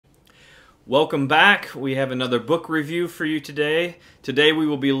Welcome back. We have another book review for you today. Today we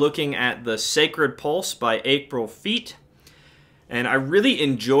will be looking at The Sacred Pulse by April Fiet. And I really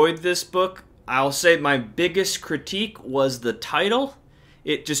enjoyed this book. I'll say my biggest critique was the title.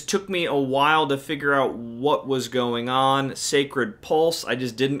 It just took me a while to figure out what was going on. Sacred Pulse, I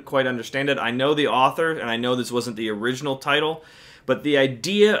just didn't quite understand it. I know the author, and I know this wasn't the original title, but the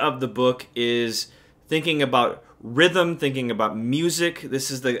idea of the book is thinking about rhythm, thinking about music. This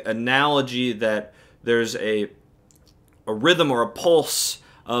is the analogy that there's a rhythm or a pulse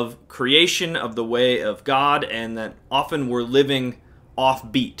of creation, of the way of God, and that often we're living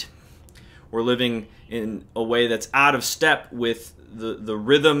off beat. We're living in a way that's out of step with the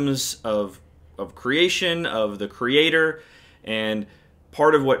rhythms of creation, of the Creator. And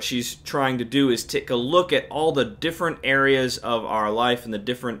part of what she's trying to do is take a look at all the different areas of our life and the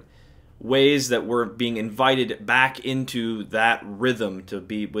different ways that we're being invited back into that rhythm to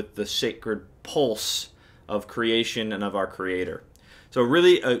be with the sacred pulse of creation and of our Creator. So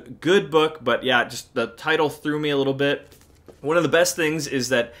really a good book, but yeah, just the title threw me a little bit. One of the best things is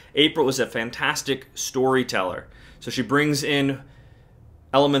that April is a fantastic storyteller. So she brings in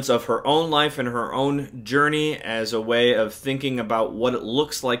elements of her own life and her own journey as a way of thinking about what it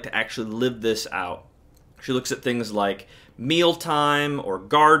looks like to actually live this out. She looks at things like mealtime or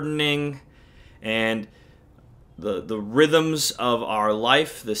gardening and the rhythms of our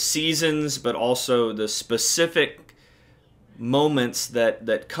life, the seasons, but also the specific moments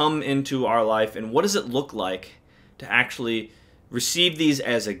that come into our life, and what does it look like to actually receive these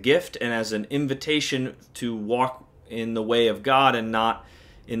as a gift and as an invitation to walk in the way of God and not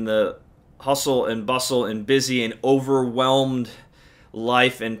in the hustle and bustle and busy and overwhelmed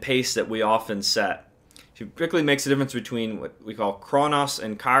life and pace that we often set. She particularly makes a difference between what we call chronos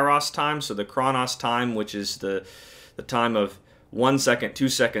and kairos time. So the chronos time, which is the time of 1 second, 2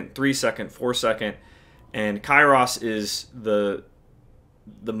 second, 3 second, 4 second, and kairos is the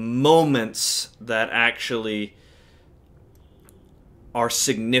moments that actually are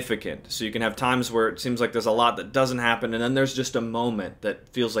significant. So you can have times where it seems like there's a lot that doesn't happen, and then there's just a moment that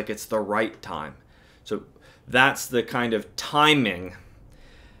feels like it's the right time. So that's the kind of timing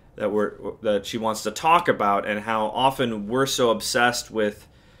that she wants to talk about, and how often we're so obsessed with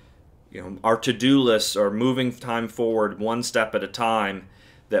our to-do lists or moving time forward one step at a time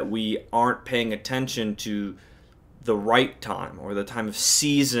that we aren't paying attention to the right time or the time of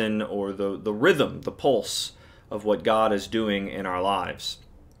season or the rhythm, the pulse of what God is doing in our lives.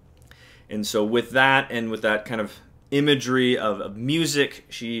 And so with that, and with that kind of imagery of music,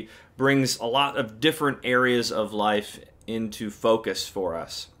 she brings a lot of different areas of life into focus for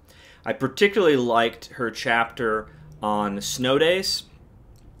us. I particularly liked her chapter on snow days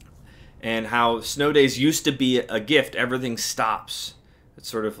and how snow days used to be a gift. Everything stops. It's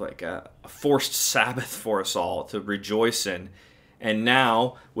sort of like a forced Sabbath for us all to rejoice in. And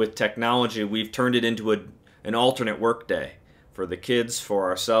now, with technology, we've turned it into an alternate work day for the kids, for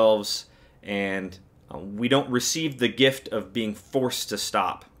ourselves, and we don't receive the gift of being forced to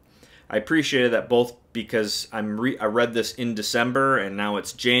stop. I appreciated that both because I read this in December and now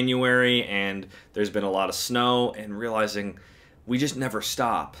it's January and there's been a lot of snow, and realizing we just never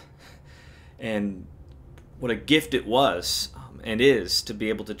stop. And what a gift it was and is to be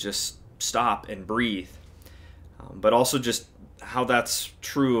able to just stop and breathe. But also just how that's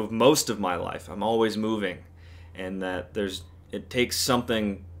true of most of my life. I'm always moving, and that it takes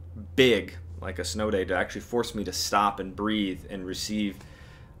something big like a snow day to actually force me to stop and breathe and receive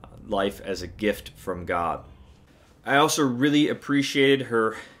life as a gift from God. I also really appreciated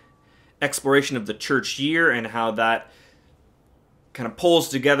her exploration of the church year and how that kind of pulls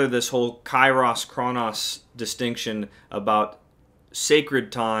together this whole kairos chronos distinction about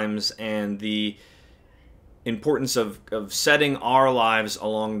sacred times and the importance of setting our lives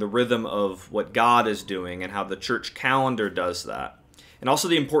along the rhythm of what God is doing, and how the church calendar does that. And also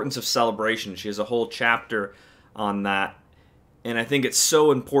the importance of celebration. She has a whole chapter on that. And I think it's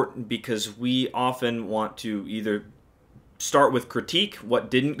so important because we often want to either start with critique,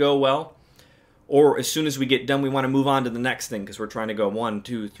 what didn't go well, or as soon as we get done, we want to move on to the next thing because we're trying to go 1,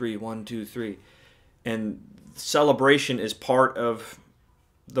 2, 3, 1, 2, 3. And celebration is part of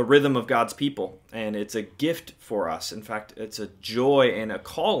the rhythm of God's people, and it's a gift for us. In fact, it's a joy and a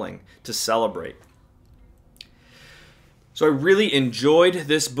calling to celebrate. So I really enjoyed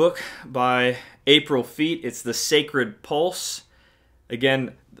this book by April Fiet. It's The Sacred Pulse.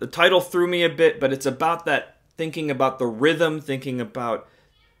 Again, the title threw me a bit, but it's about that, thinking about the rhythm, thinking about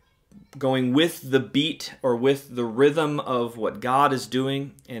going with the beat or with the rhythm of what God is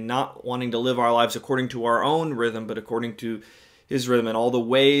doing, and not wanting to live our lives according to our own rhythm, but according to His rhythm and all the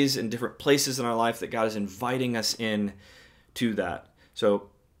ways and different places in our life that God is inviting us in to that. So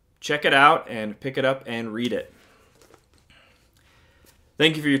check it out and pick it up and read it.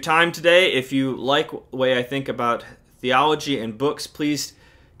 Thank you for your time today. If you like the way I think about theology and books, please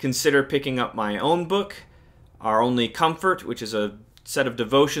consider picking up my own book, Our Only Comfort, which is a set of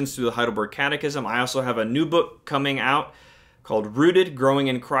devotions through the Heidelberg Catechism. I also have a new book coming out called Rooted, Growing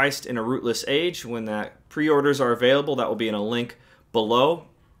in Christ in a Rootless Age. When that pre-orders are available, that will be in a link below.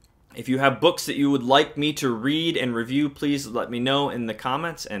 If you have books that you would like me to read and review, please let me know in the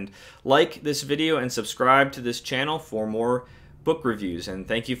comments, and like this video and subscribe to this channel for more book reviews. And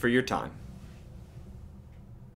thank you for your time.